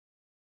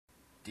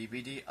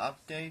DVD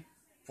update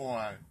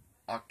for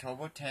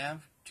October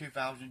 10th,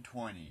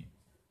 2020.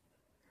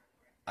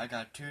 I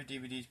got 2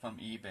 DVDs from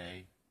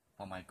eBay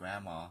for my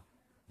grandma.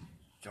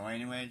 So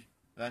anyways,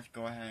 let's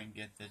go ahead and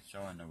get this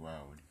show on the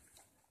road.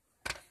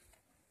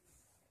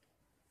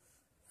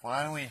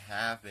 Finally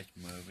have this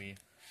movie.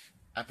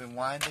 I've been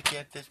wanting to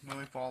get this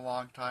movie for a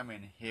long time,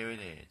 and here it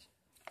is.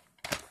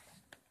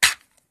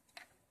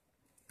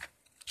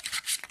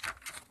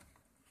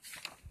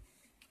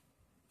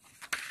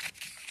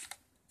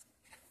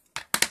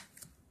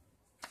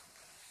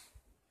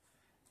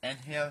 And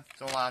here's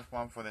the last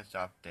one for this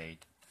update.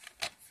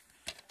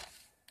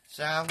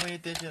 Sadly,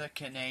 this is a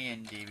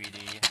Canadian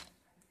DVD.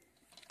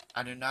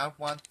 I do not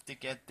want to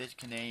get this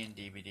Canadian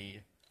DVD.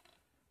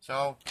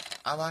 So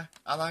I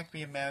like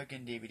the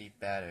American DVD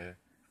better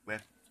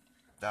with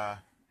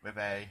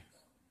a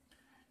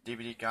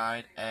DVD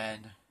guide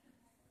and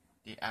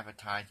the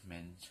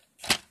advertisements.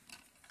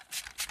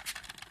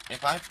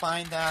 If I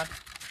find that,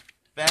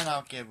 then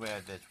I'll get rid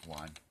of this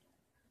one.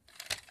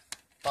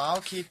 But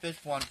I'll keep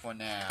this one for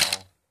now.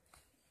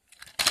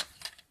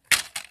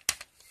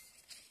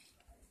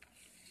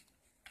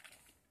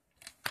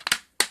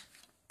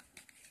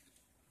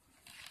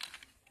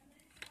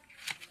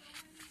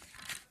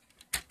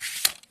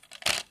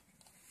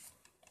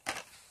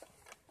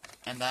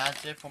 And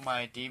that's it for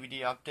my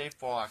DVD update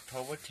for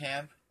October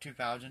 10th,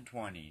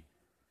 2020.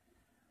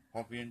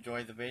 Hope you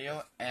enjoyed the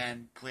video,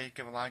 and please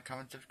give a like,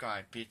 comment,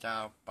 subscribe. Peace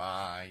out.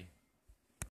 Bye.